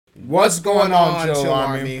What's going on, Chill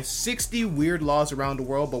Army? Army? 60 weird laws around the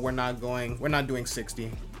world, but we're not doing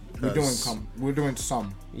 60. We're doing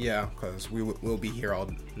some. Yeah, because we'll be here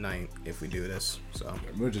all night if we do this. So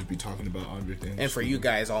we'll just be talking about other things. And for you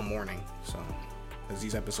guys all morning. So because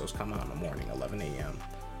these episodes come out in the morning, 11 a.m.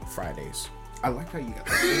 Fridays. I like how you got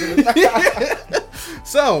that.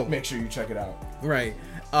 So make sure you check it out. Right.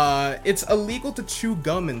 It's illegal to chew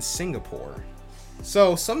gum in Singapore.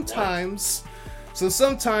 So sometimes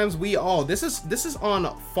we all this is on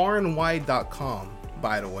farandwide.com,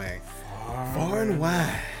 by the way. Far and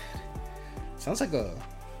wide. Sounds like a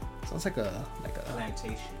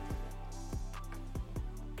plantation.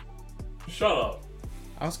 Shut up.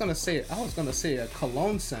 I was gonna say a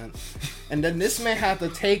cologne scent, and then this man had to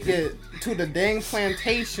take it to the dang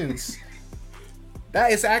plantations.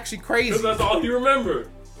 That is actually crazy. Because that's all he remembered.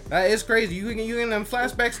 That is crazy. You in them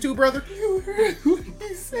flashbacks too, brother? You heard what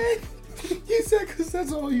he said. He said because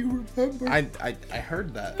that's all you remember. I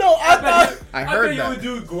heard that. No, I thought you would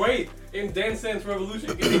do great in Dance Dance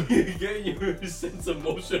Revolution, getting your sense of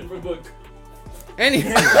motion from a.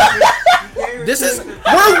 Anyway, we're 1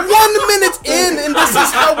 minute in, and this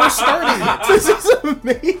is how we're starting. This is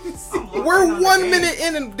amazing. We're 1 minute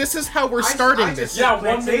in, and this is how we're starting this. Yeah,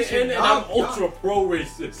 1 minute in, and I'm ultra pro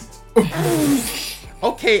racist.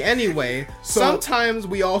 Okay, anyway, sometimes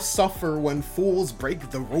we all suffer when fools break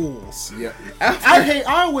the rules. Yeah, I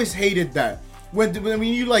always hated that when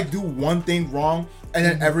you like do one thing wrong and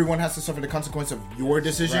then everyone has to suffer the consequence of your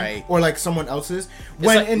decision, right, or like someone else's.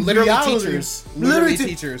 When like in literally reality, literally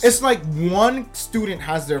teachers, it's like one student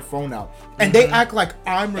has their phone out and they act like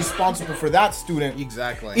I'm responsible for that student.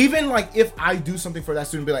 Exactly. Even like if I do something for that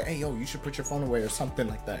student, be like, hey, yo, you should put your phone away or something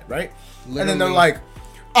like that, right? Literally. And then they're like,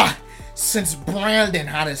 since Brandon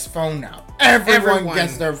had his phone out, everyone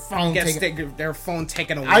gets their phone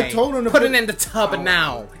taken away. I told him to put it in the tub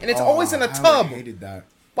now, and it's always in a tub. I hated that.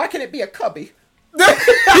 Why can't it be a cubby?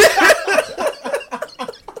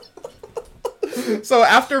 So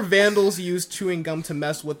after vandals used chewing gum to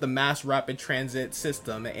mess with the mass rapid transit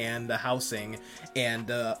system and the housing and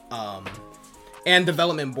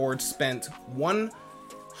development board spent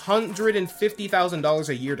 $150,000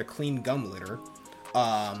 a year to clean gum litter.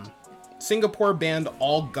 Singapore banned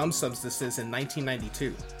all gum substances in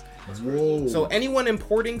 1992. Whoa. So anyone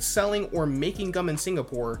importing, selling, or making gum in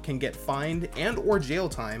Singapore can get fined and or jail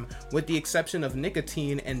time, with the exception of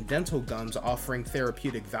nicotine and dental gums offering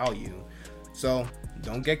therapeutic value. So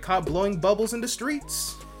don't get caught blowing bubbles in the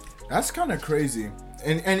streets. That's kind of crazy.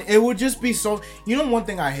 And it would just be so... You know one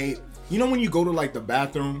thing I hate? You know when you go to like the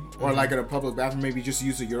bathroom or like at a public bathroom, maybe just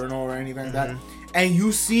use a urinal or anything like that, and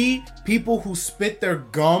you see people who spit their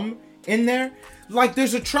gum in there, like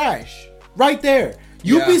there's a trash right there.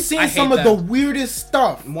 You'll be seeing some of the weirdest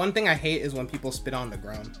stuff. One thing I hate is when people spit on the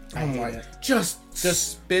ground. I hate it. Just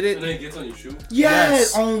spit it. And then it gets on your shoe?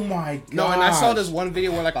 Yes. Oh my god. No, and I saw this one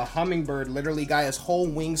video where like a hummingbird literally got his whole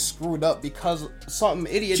wings screwed up because some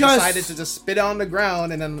idiot decided to just spit it on the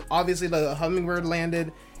ground, and then obviously the hummingbird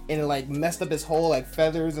landed and it like messed up his whole like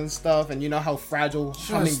feathers and stuff, and you know how fragile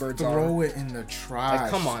hummingbirds are. Throw it in the trash. Like,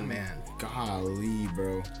 come on, man. Golly,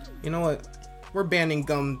 bro. You know what? We're banning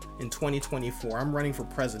gum in 2024. I'm running for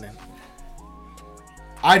president.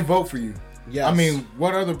 I'd vote for you. Yes. I mean,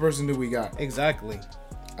 what other person do we got? Exactly.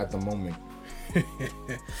 At the moment. You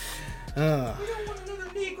don't want another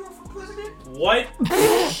Negro for president? What?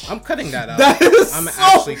 I'm cutting that out. That is I'm so,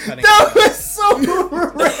 actually cutting that that out. was so I'm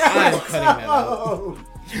cutting that out.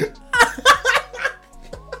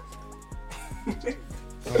 Okay.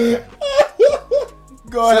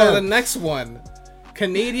 Go ahead. So the next one.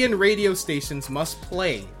 Canadian radio stations must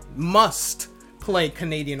play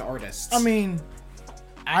Canadian artists. I mean,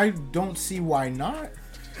 I don't see why not.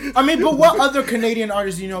 I mean, but what other Canadian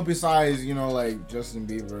artists do you know besides, you know, like Justin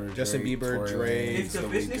Bieber, Drake.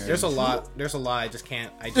 There's a lot. I just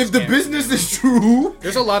can't. If the business is true,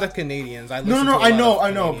 there's a lot of Canadians. I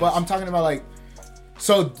know, but I'm talking about like.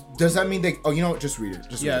 So does that mean they? Oh, you know what? Just read it.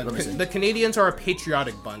 The Canadians are a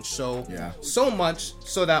patriotic bunch. So so much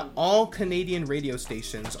so that all Canadian radio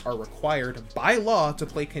stations are required by law to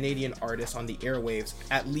play Canadian artists on the airwaves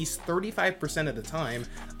at least 35% of the time,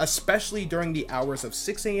 especially during the hours of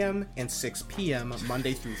 6 a.m. and 6 p.m.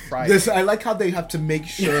 Monday through Friday. I like how they have to make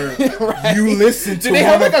sure you listen to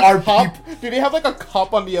one of our people. people. Do they have like a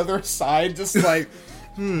cup on the other side, just like?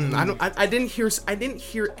 I didn't hear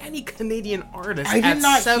any Canadian artists. I did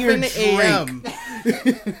not hear 7 a.m.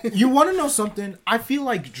 You want to know something? I feel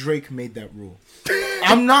like Drake made that rule.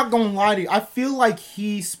 I'm not gonna lie to you. I feel like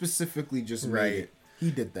he specifically just made it.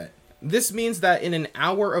 He did that. This means that in an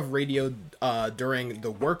hour of radio during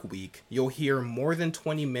the work week, you'll hear more than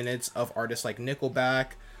 20 minutes of artists like Nickelback,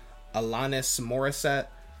 Alanis Morissette,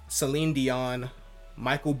 Celine Dion,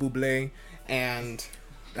 Michael Bublé, and...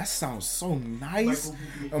 That sounds so nice.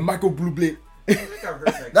 Michael Bublé. I think I've heard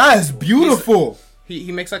that. That is beautiful. He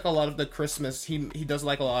makes like a lot of the Christmas. He does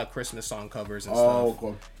like a lot of Christmas song covers and Oh, stuff.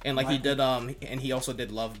 cool. And like he did and he also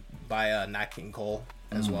did Love by Nat King Cole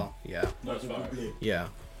as well. Yeah. That's fine. Yeah.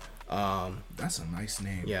 That's a nice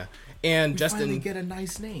name. Yeah. And We finally Justin, get a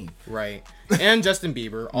nice name. right. And Justin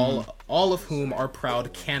Bieber, all of whom are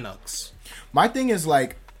proud Canucks. My thing is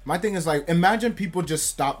like, imagine people just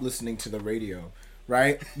stop listening to the radio,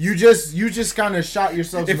 right? You just kind of shot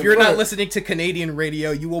yourself. If you're not listening to Canadian radio,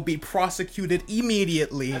 you will be prosecuted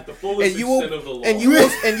immediately. At the fullest and you will, extent of the law.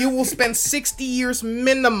 and you will spend 60 years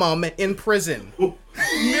minimum in prison.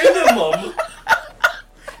 Minimum.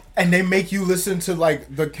 and they make you listen to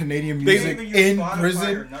like the Canadian music Can't even use in Spotify or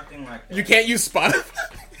prison, nothing like that. You can't use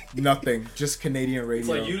Spotify. nothing, just Canadian It's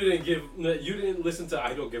radio. like you didn't listen to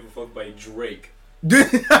 "I Don't Give a Fuck" by Drake. You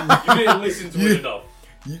didn't listen to it enough.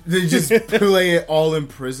 They just play it all in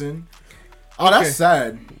prison. Oh, that's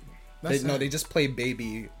sad. They just play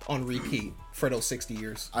Baby on repeat for those 60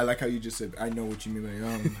 years. I like how you just said, I know what you mean.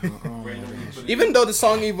 Like, Even though the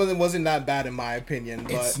song even wasn't that bad in my opinion,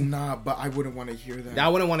 but it's not, but I wouldn't want to hear that. I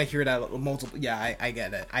wouldn't want to hear that multiple. Yeah, I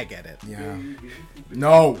get it. I get it. Yeah.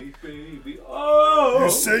 No. Baby, oh.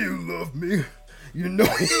 say you love me. You know.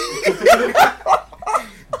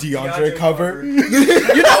 DeAndre cover. You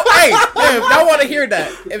know, hey, if y'all want to hear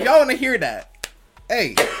that,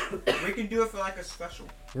 hey, We can do it for like a special.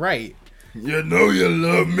 right. You know you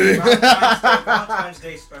love me. Valentine's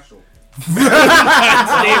Day special.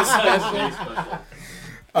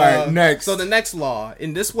 All right, next. So the next law,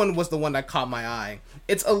 and this one was the one that caught my eye.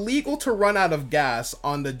 It's illegal to run out of gas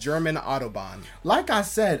on the German Autobahn. Like I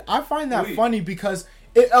said, I find that Wait. funny because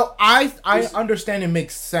I understand it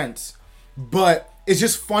makes sense, but it's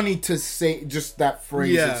just funny to say just that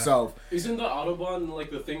phrase Yeah. itself. Isn't the Autobahn like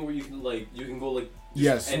the thing where you can go like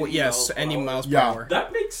Yes. any Any miles per Yeah. hour.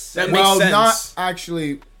 That makes sense. That makes Well, sense. not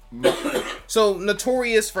actually. So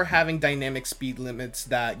notorious for having dynamic speed limits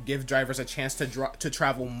that give drivers a chance to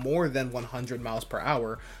travel more than 100 miles per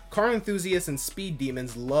hour, car enthusiasts and speed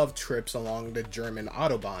demons love trips along the German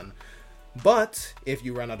Autobahn. But if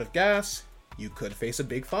you run out of gas, you could face a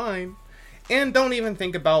big fine. And don't even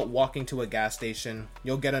think about walking to a gas station.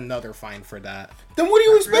 You'll get another fine for that. Then what do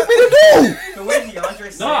you expect me to do? The way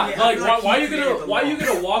DeAndre said Nah, it, I like feel why he you created the why law. you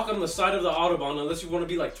gonna walk on the side of the Autobahn unless you want to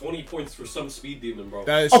be like 20 points for some speed demon, bro?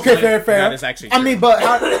 That is Okay, true. fair. That is actually I true. mean, but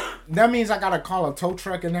that means I gotta call a tow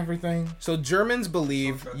truck and everything. So Germans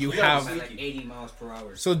believe you Yeah, have. Like 80 miles per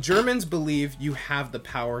hour. So Germans believe you have the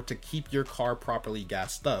power to keep your car properly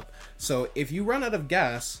gassed up. So if you run out of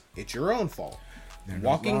gas, it's your own fault. They're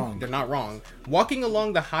not wrong. Walking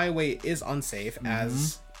along the highway is unsafe,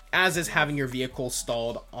 as is having your vehicle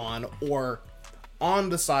stalled on or on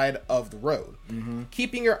the side of the road.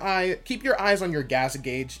 Keep your eyes on your gas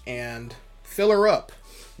gauge and fill her up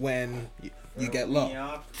when you get low.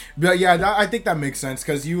 Yeah. But yeah, I think that makes sense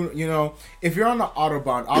because you know, if you're on the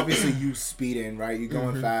Autobahn, obviously you speeding, right? You're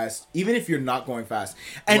going fast, even if you're not going fast.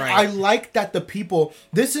 And Right. I like that the people.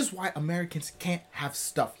 This is why Americans can't have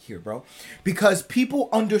stuff here, bro, because people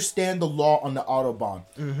understand the law on the Autobahn.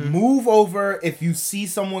 Move over if you see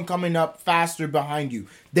someone coming up faster behind you.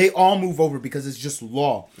 They all move over because it's just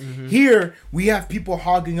law. Here we have people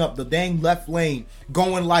hogging up the dang left lane,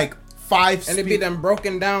 going like 5 And it'd be them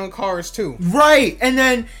broken down cars too. Right, and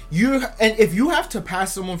then if you have to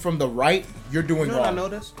pass someone from the right, you're doing You know what I wrong.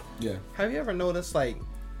 noticed? Yeah. Have you ever noticed, like,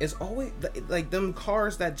 it's always like them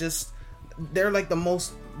cars that they're like the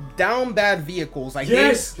most down bad vehicles. Like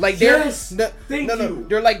Yes, they're yes. no, Thank no, you.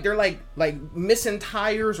 they're like missing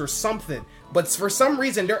tires or something. But for some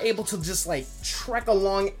reason, they're able to just like trek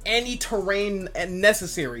along any terrain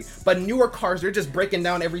necessary. But newer cars, they're just breaking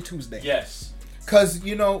down every Tuesday. Yes. Because,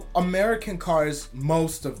 you know, American cars,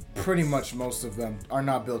 pretty much most of them are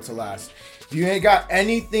not built to last. If you ain't got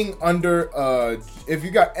anything if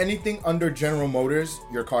you got anything under General Motors,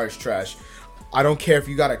 your car is trash. I don't care if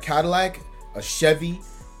you got a Cadillac, a Chevy,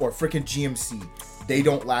 or freaking GMC. They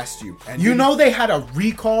don't last you. And you know they had a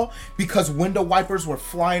recall because window wipers were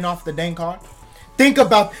flying off the dang car? Think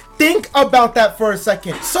about that for a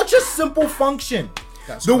second. Such a simple function.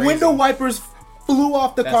 That's the crazy. window wipers flew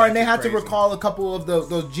off the That's car and they actually had to crazy. recall a couple of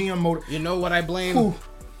those GM motors. You know what I blame? Who?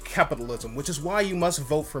 capitalism, which is why you must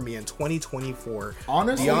vote for me in 2024.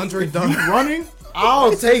 Honestly, DeAndre if Dunn you running,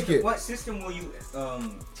 I'll take it. What system will you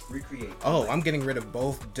recreate? Oh, I'm getting rid of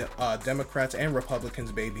both Democrats and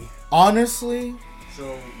Republicans, baby. Honestly,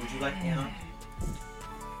 So, would you like Anna?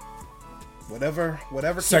 Whatever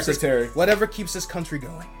Secretary. whatever keeps this country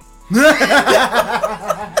going.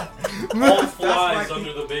 All flies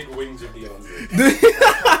under the big wings of DeAndre.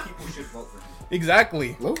 That's why people should vote for him.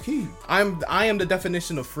 Exactly. Low key. I am the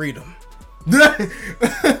definition of freedom.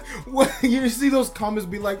 What, you see those comments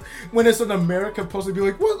be like, when it's an American post, it'd be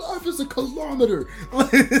like, what life is a kilometer?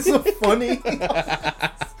 It's so funny.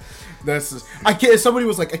 That's just, I can't. Somebody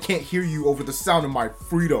was like, I can't hear you over the sound of my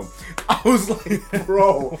freedom. I was like,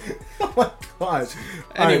 bro, oh my gosh.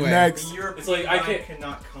 Anyway. All right, next. The European It's like, I mind can't-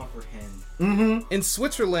 cannot comprehend. In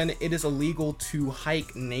Switzerland, it is illegal to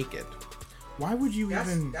hike naked. Why would you That's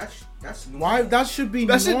even? normal. Why that should be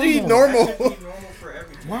That should normal. be normal. That should be normal for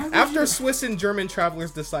everything. Why would After you? Swiss and German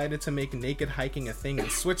travelers decided to make naked hiking a thing in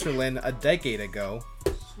Switzerland a decade ago,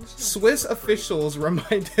 Swiss officials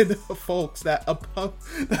reminded folks that a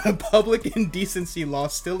public indecency law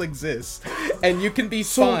still exists, and you can be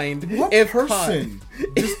So, fined what if person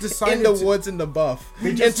caught just decided in the to- woods in the buff. They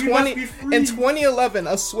In, just- you must be 2011,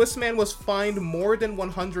 a Swiss man was fined more than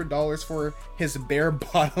 $100 for his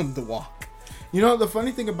bare-bottomed walk. You know, the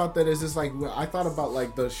funny thing about that is, it's like, I thought about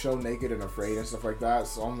like the show Naked and Afraid and stuff like that.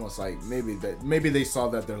 It's almost like maybe they saw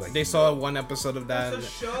that, they're like, They saw one episode of that. That's a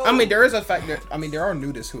show. I mean, there is a fact that there are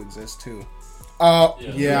nudists who exist too.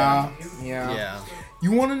 yeah. Yeah.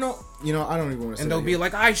 You want to know? You know, I don't even want to say. And they'll that be here.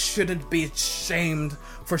 like, I shouldn't be ashamed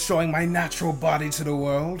for showing my natural body to the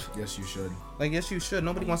world. yes, you should. Like, yes, you should.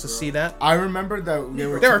 Nobody wants to see that. I remember that they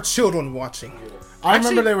were. There are children watching. I remember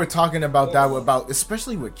actually- they were talking about that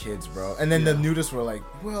especially with kids, bro. And then the nudists were like,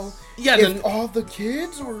 "Well, Yeah, if the- all the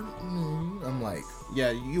kids or," I'm like,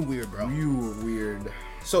 Yeah, you weird, bro. "You were weird."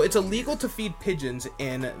 So it's illegal to feed pigeons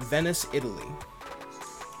in Venice, Italy.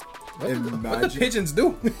 What the Imagine. pigeons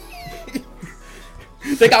do?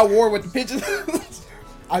 They got war with the pigeons.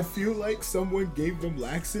 I feel like someone gave them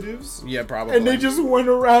laxatives, Yeah, probably. and they just went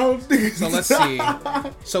around. So let's see.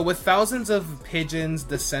 So with thousands of pigeons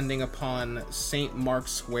descending upon St.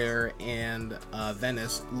 Mark's Square and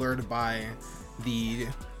Venice, led by the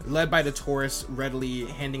tourists readily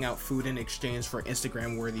handing out food in exchange for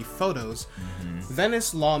Instagram-worthy photos,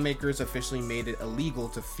 Venice lawmakers officially made it illegal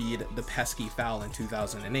to feed the pesky fowl in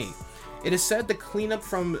 2008. It is said the cleanup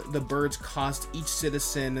from the birds cost each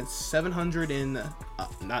citizen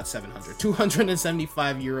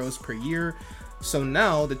 275 euros per year. So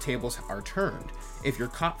now the tables are turned. If you're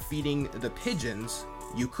caught feeding the pigeons,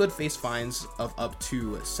 you could face fines of up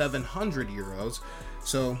to 700 euros.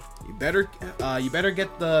 So you better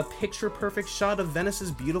get the picture-perfect shot of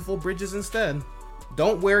Venice's beautiful bridges instead.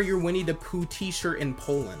 Don't wear your Winnie the Pooh t-shirt in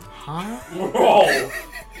Poland. Huh? Bro,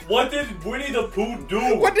 what did Winnie the Pooh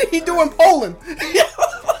do? What did he do in Poland?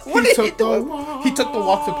 What did he took the do? walk. He took the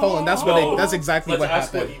walk to Poland. That's what. No, That's exactly let's what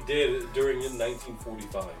ask happened. what he did during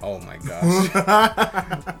 1945. Oh my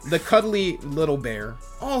gosh. The cuddly little bear,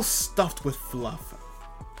 all stuffed with fluff.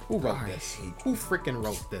 Who wrote this? Who freaking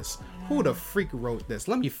wrote this? Who the freak wrote this?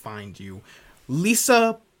 Let me find you.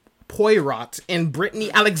 Lisa Poirot and Brittany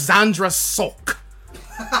Alexandra Sulk.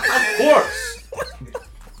 Of course.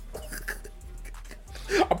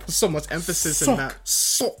 I put so much emphasis in that.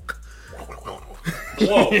 Sulk.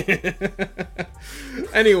 Whoa.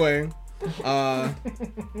 Anyway,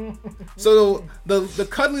 so the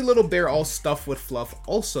cuddly little bear all stuffed with fluff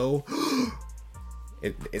also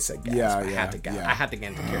it's a gasp. Yeah, I had to yeah. I had to get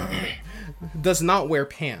into character. Does not wear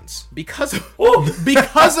pants because of Whoa.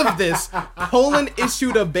 because of this. Poland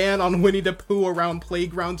issued a ban on Winnie the Pooh around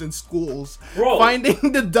playgrounds and schools, Bro. finding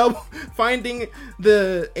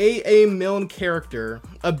the A.A. Milne character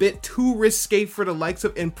a bit too risque for the likes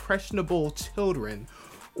of impressionable children.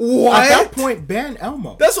 What? At that point, ban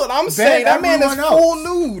Elmo. That's what I'm saying. That man is everyone full else.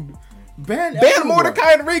 nude. Ban Ban everyone.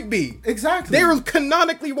 Mordecai and Rigby. Exactly. They were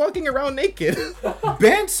canonically walking around naked.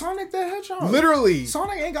 ban Sonic the Hedgehog. Literally.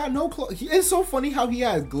 Sonic ain't got no clothes. It's so funny how he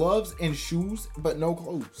has gloves and shoes, but no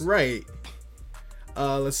clothes. Right.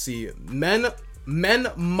 Let's see. Men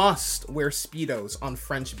must wear Speedos on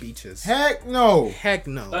French beaches. Heck no. Heck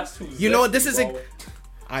no. That's too You know what? This zesty, is bro.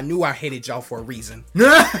 I knew I hated y'all for a reason.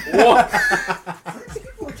 What?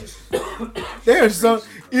 There's some,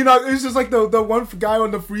 you know, it's just like the one guy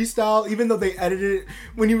on the freestyle, even though they edited it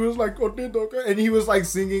when he was like, and he was like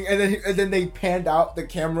singing, and then they panned out the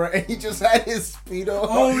camera, and he just had his Speedo.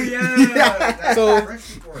 Oh yeah. That's So,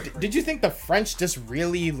 French people are Did you think the French just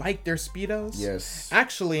really liked their Speedos? Yes.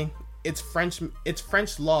 Actually, it's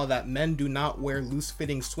French law that men do not wear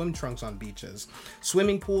loose-fitting swim trunks on beaches,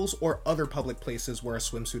 swimming pools, or other public places where a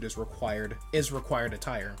swimsuit is required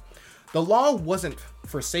attire. The law wasn't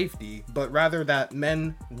for safety, but rather that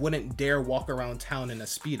men wouldn't dare walk around town in a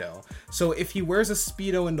Speedo. So if he wears a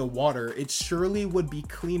Speedo in the water, it surely would be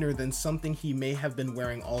cleaner than something he may have been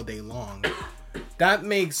wearing all day long. That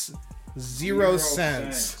makes zero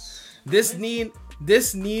sense. This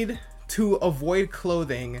need to avoid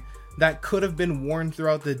clothing that could have been worn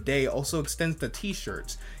throughout the day also extends to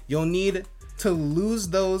t-shirts. You'll need to lose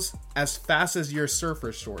those as fast as your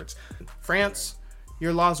surfer shorts. France,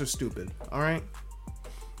 your laws are stupid, all right?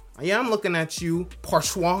 Yeah, I'm looking at you,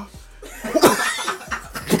 Parchois.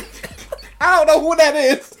 I don't know who that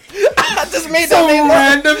is. I just made that name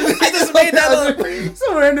random. I just made that up.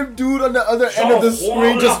 Some random dude on the other end of the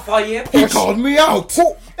screen he called me out.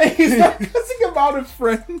 And he started cussing him out in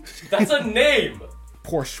French. That's a name.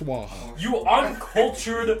 Parchois. You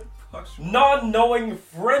uncultured, non-knowing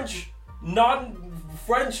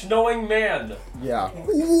non-French-knowing man. Yeah.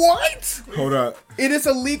 What? Hold up. It is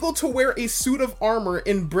illegal to wear a suit of armor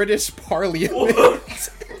in British Parliament.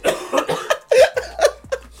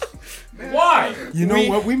 Why? You know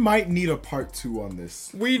what? We might need a part 2 on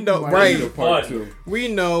this. We know, Might need a right? part Fun. 2. We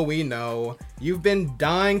know. You've been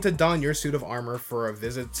dying to don your suit of armor for a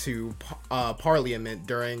visit to Parliament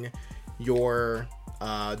during your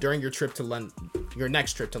trip to London, your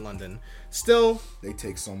next trip to London. Still, They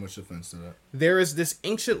take so much offense to that. there is this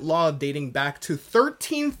ancient law dating back to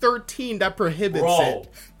 1313 that prohibits Bro. it.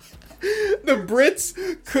 The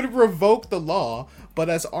Brits could revoke the law, but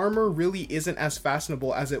as armor really isn't as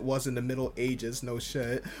fashionable as it was in the Middle Ages, no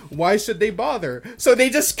shit, why should they bother? So they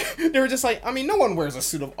were just like, I mean, no one wears a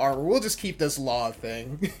suit of armor. We'll just keep this law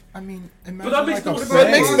thing. I mean, imagine But that makes like no a sense. That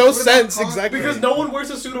makes no What about sense, con- exactly. Because no one wears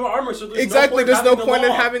a suit of armor, so there's Exactly, no there's no point in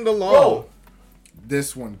law. having the law. Bro,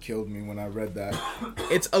 This one killed me when I read that.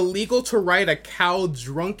 It's illegal to ride a cow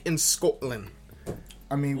drunk in Scotland.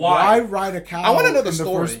 I mean, Why? why ride a cow I wanna know the in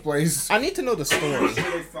story. the first place? I need to know the story.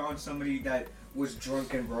 They found somebody that was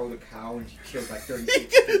drunk and rode a cow and he killed like 30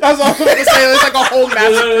 people. That's all I'm gonna say. It's like a whole no,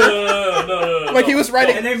 massacre. no. Like he was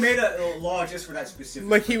riding. And they made a law just for that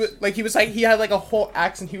specific. He had like a whole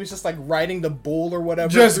axe and he was just like riding the bull or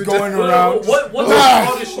whatever. Just through going the- around. What's the Ah.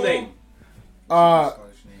 Scottish name?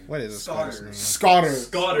 What is this guy's name?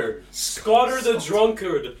 Scotter. Scotter the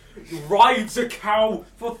drunkard rides a cow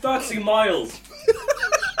for 30 miles.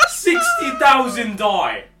 60,000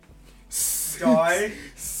 die. died.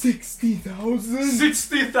 60,000.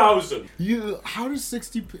 60,000. How does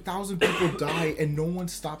 60,000 people die and no one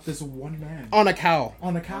stopped this one man On a cow.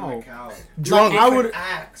 on a cow? Oh my cow. Drunk. I With would. an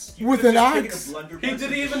axe. You With could've an just taken axe? a blunderbuss He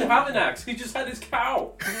didn't even have an axe. He just had his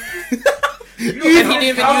cow. You And he didn't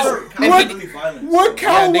even cows use- are- and cows he- are really violent, What so-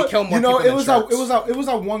 cow? Yeah, they kill more you know, people than it was sharks. it was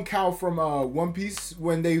that one cow from One Piece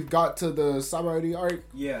when they got to the Sabaody arc.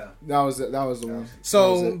 Yeah. That was it. That was the one. That was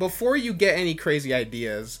So it. before you get any crazy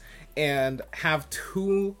ideas and have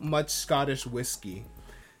too much Scottish whiskey,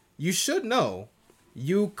 you should know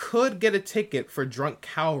you could get a ticket for drunk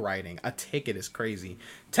cow riding. A ticket is crazy.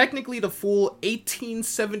 Technically, the full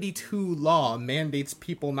 1872 law mandates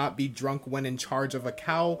people not be drunk when in charge of a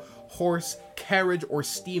cow, horse, carriage, or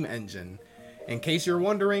steam engine. In case you're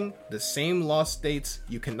wondering, the same law states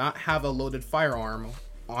you cannot have a loaded firearm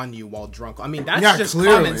on you while drunk. I mean, that's yeah, just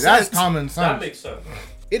clearly, common sense. that's common That sense. makes sense.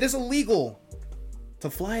 It is illegal to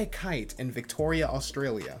fly a kite in Victoria,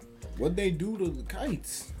 Australia. What'd they do to the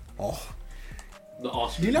kites? Oh, The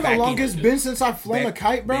Oscar. Do you know Back how long in- it's been since I've flown a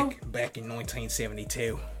kite, bro? Back in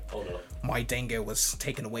 1972, Hold up. my dingo was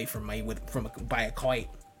taken away from me by a kite.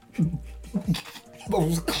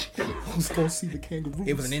 Let's go see the kangaroos.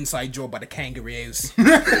 It was an inside job by the kangaroos,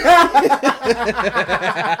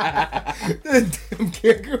 Damn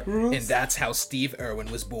kangaroos. and that's how Steve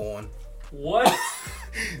Irwin was born. What?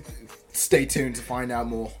 Stay tuned to find out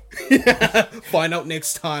more. Find out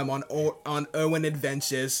next time on Irwin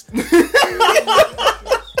Adventures.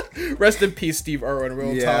 Rest in peace, Steve Irwin. Real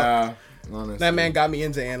talk. Yeah, honestly. That man got me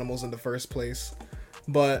into animals in the first place.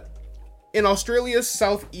 But in Australia's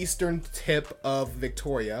southeastern tip of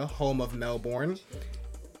Victoria, home of Melbourne,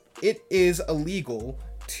 it is illegal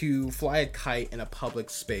to fly a kite in a public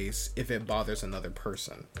space if it bothers another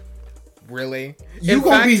person. Really? You In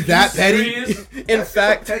gonna fact- be that petty? Serious? In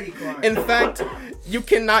fact, petty crime. in fact, you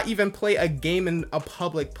cannot even play a game in a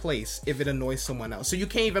public place if it annoys someone else. So you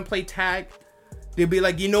can't even play tag. They'll be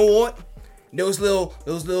like, you know what? Those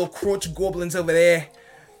little crotch goblins over there.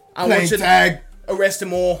 I Playing want you tag. to arrest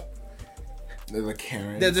them all. They're the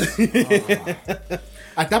Karens. They're just-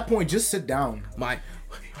 At that point, just sit down. my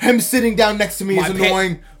Him sitting down next to me is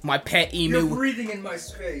annoying. My pet You're emu. breathing in my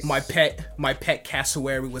space. My pet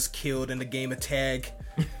cassowary was killed in the game of tag,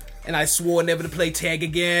 and I swore never to play tag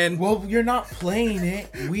again. Well, you're not playing it.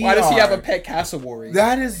 Why does he have a pet cassowary?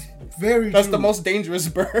 That is very That's true. the most dangerous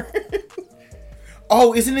bird.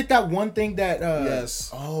 Oh, isn't it that one thing that Yes.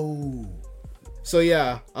 Oh. So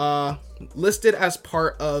yeah, listed as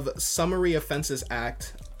part of Summary Offenses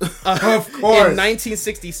Act. Of course. In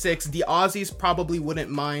 1966, the Aussies probably wouldn't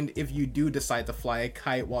mind if you do decide to fly a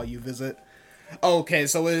kite while you visit. Okay,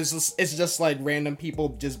 so it's just like random people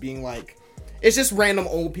just being like, it's just random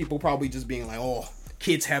old people probably just being like, oh,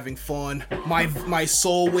 kids having fun, my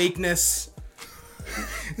soul wakeness.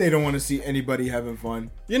 They don't want to see anybody having fun.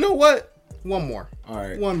 You know what? One more. All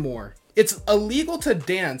right. One more. It's illegal to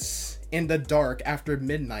dance in the dark after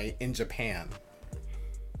midnight in Japan.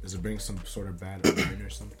 Does it bring some sort of bad omen or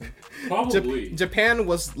something? Probably. Japan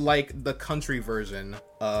was like the country version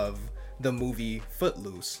of the movie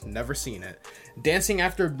Footloose. Never seen it. Dancing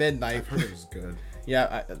after midnight. I've heard it was good.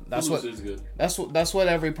 Yeah, that's Footloose what is good. that's what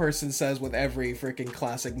every person says with every freaking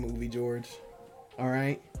classic movie, George. All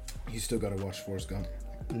right, You still gotta watch Forrest Gump.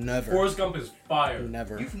 never, Forrest Gump is fire.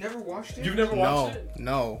 never. You've never watched it? You've never watched it?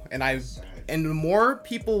 No, and the more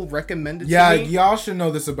people recommend it Yeah, to me, y'all should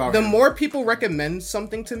know this about the him. more people recommend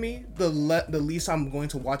something to me, the least I'm going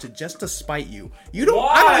to watch it just to spite you. You don't.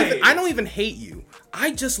 Why? I don't even hate you.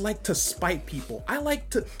 I just like to spite people.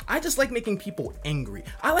 I just like making people angry.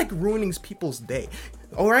 I like ruining people's day.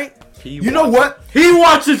 All right. You know what? He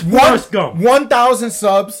watches Forrest Gump. 1,000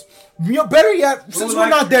 subs. Better yet, since we're like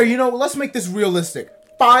not to- there, let's make this realistic.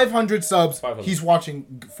 500 subs. 500. He's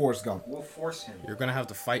watching Forrest Gump. We'll force him. You're gonna have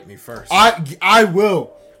to fight me first. I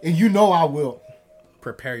will, and you know I will.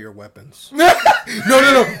 Prepare your weapons. No.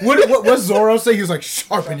 What Zorro say? He was like,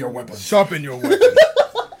 sharpen your weapons. Sharpen your weapons.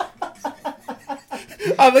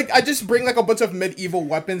 I just bring like a bunch of medieval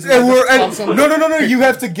weapons and, And I we're just toss them. no. You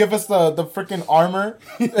have to give us the freaking armor,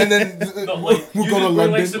 and then No, like, we'll you go to just bring,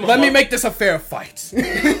 London. like, some Let me make this a fair fight. You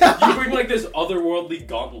bring like this otherworldly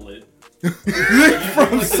gauntlet. Like, you bring like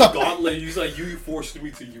this some- gauntlet. You forced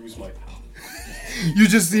me to use my power. You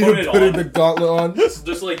just need Put to it put on. the gauntlet on.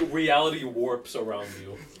 Just like reality warps around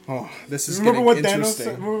you. Oh, this is Remember getting when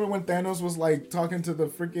interesting. Thanos was like talking to the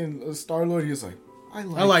freaking Star Lord? He was like, "I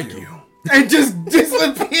like you. and just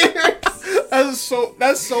disappeared. That's so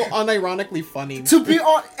unironically funny. To be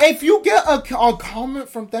on, if you get a comment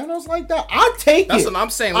from Thanos like that, I'd take That's it. what I'm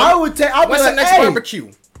saying. I would take. I'll be When's like, the next hey,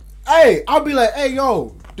 barbecue? hey, I'll be like, hey,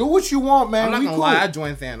 yo, do what you want, man. I'm not We gonna cool. lie. I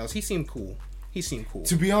joined Thanos. He seemed cool.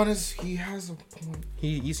 To be honest, he has a point.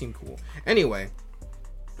 He seemed cool. Anyway,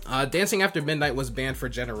 Dancing After Midnight was banned for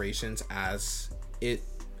generations as it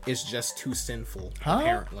is just too sinful. Huh?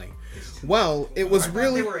 Apparently, well, it was I thought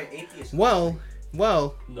really They were an atheist. well.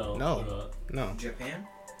 No. No. they're not. No, Japan?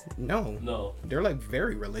 no, No. they're like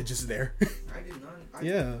very religious there. I did not.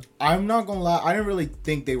 Yeah. I'm not gonna lie. I didn't really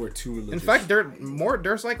think they were too religious. In fact,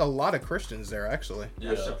 there's like a lot of Christians there actually.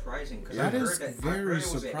 That's Yeah. surprising. Because That I heard is that, very I heard it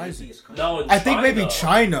was an surprising. atheist country. Now in I think maybe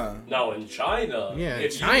China. Now in China. Yeah, in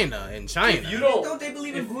if you- China. If you don't. Don't they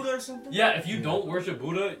believe in if- Buddha or something? Yeah, if you don't worship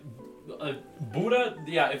Buddha,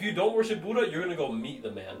 if you don't worship Buddha, you're gonna go meet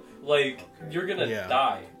the man. Like, you're gonna Yeah.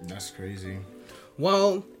 die. That's crazy.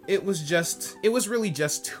 Well, it was really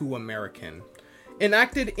just too American.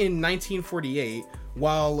 Enacted in 1948,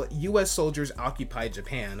 while U.S. soldiers occupied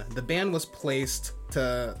Japan, the ban was placed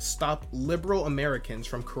to stop liberal Americans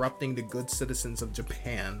from corrupting the good citizens of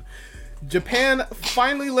Japan. Japan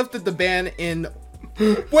finally lifted the ban in...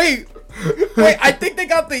 Wait, I think they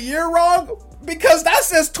got the year wrong, because that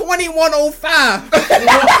says 2105.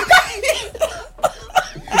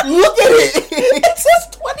 Look at it. It says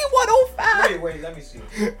 2105. Wait, let me see.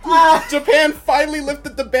 Japan finally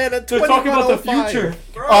lifted the ban at They're 2105. talking about the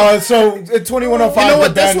future. So in 2105, You know what?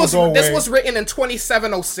 the ban will go This away. was written in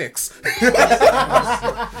 2706.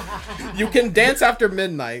 You can dance after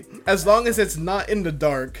midnight as long as it's not in the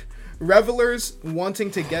dark. Revelers wanting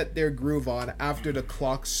to get their groove on after the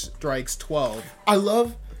clock strikes 12. I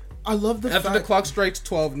love the After fact. the clock strikes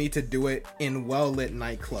 12, need to do it in well-lit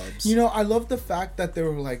nightclubs. You know, I love the fact that they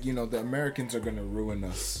were like, the Americans are gonna ruin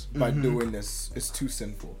us by Mm-hmm. doing this. It's too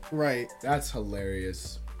sinful. Right. That's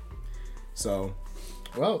hilarious. So,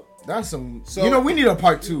 well, that's some. So- we need a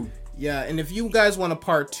part 2. Yeah, and if you guys want a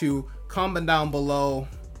part 2, comment down below.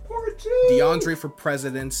 Part 2. DeAndre for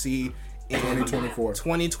presidency in 2024.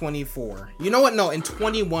 2024. You know what? No, in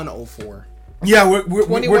 2104. Yeah, we're the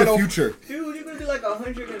 21 future. Dude, you're gonna be like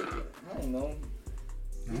 100 and... I don't know.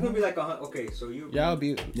 You're gonna be like 100... Okay, so you... Yeah, I'd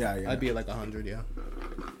be. Yeah. I'd be at like 100. Yeah,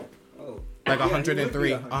 Oh. like Yeah, you 103. would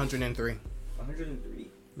be 103.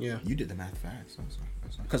 103. Yeah. You did the math fast.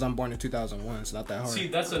 Because I'm born in 2001. It's not that hard. See,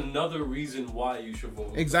 that's another reason why you should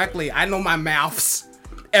vote. Exactly. I know my mouths.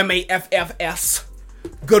 MAFFS.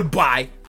 Goodbye.